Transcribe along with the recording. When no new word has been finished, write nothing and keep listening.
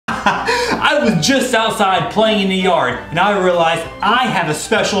I was just outside playing in the yard and I realized I have a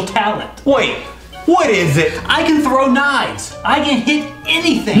special talent. Wait, what is it? I can throw knives. I can hit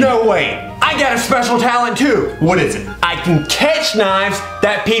anything. No way. I got a special talent too. What is it? I can catch knives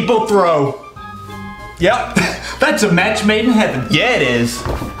that people throw. Yep. That's a match made in heaven. Yeah, it is.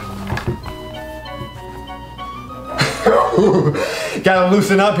 Gotta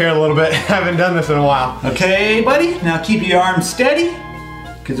loosen up here a little bit. Haven't done this in a while. Okay, buddy. Now keep your arms steady,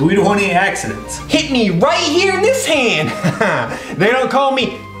 because we don't want any accidents. Hit me right here in this hand. They don't call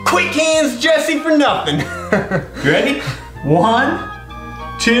me Quick Hands Jesse for nothing. You ready?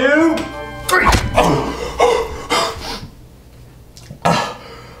 1, 2, 3.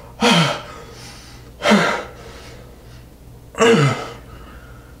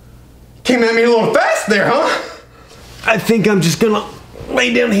 Came at me a little fast there, huh? I think I'm just gonna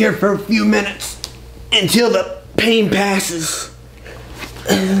lay down here for a few minutes until the pain passes.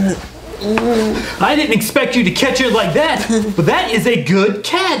 I didn't expect you to catch it like that, but that is a good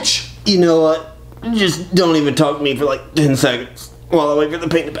catch. You know what? Just don't even talk to me for like 10 seconds while I wait for the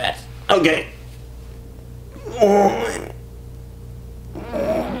pain to pass. Okay. 1,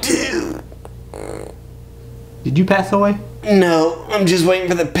 2. Did you pass away? No, I'm just waiting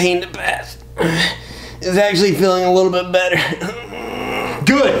for the pain to pass. It's actually feeling a little bit better.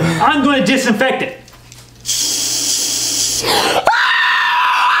 Good. I'm going to disinfect it.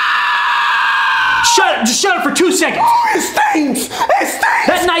 Shut it. Just shut it for 2 seconds. Oh, it stings. It stings.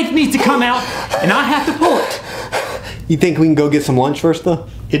 That knife needs to come out, and I have to pull it. You think we can go get some lunch first, though?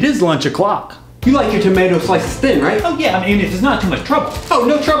 It is lunch o'clock. You like your tomato slices thin, right? Oh yeah, I mean, if it's not too much trouble. Oh,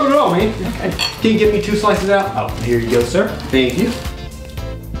 no trouble at all, man. Can you give me 2 slices out? Oh, here you go, sir. Thank you.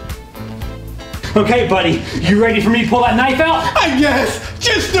 Okay, buddy, you ready for me to pull that knife out? I guess.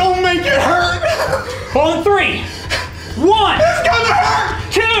 Just don't make it hurt. On 3, 1. It's gonna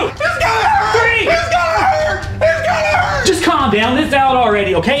hurt. 2. It's gonna hurt. 3. It's gonna hurt. It's gonna hurt. Just calm down. It's out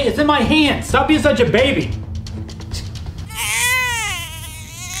already, okay? It's in my hand. Stop being such a baby.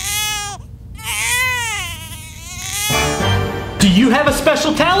 Do you have a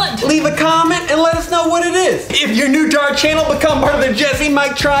special talent? Leave a comment and let us know what it is. If you're new to our channel, become part of the Jesse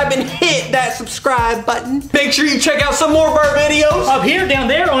Mike tribe and hit that subscribe button. Make sure you check out some more of our videos. Up here, down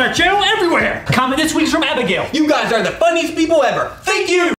there, on our channel, everywhere. Comment this week's from Abigail. You guys are the funniest people ever. Thank you.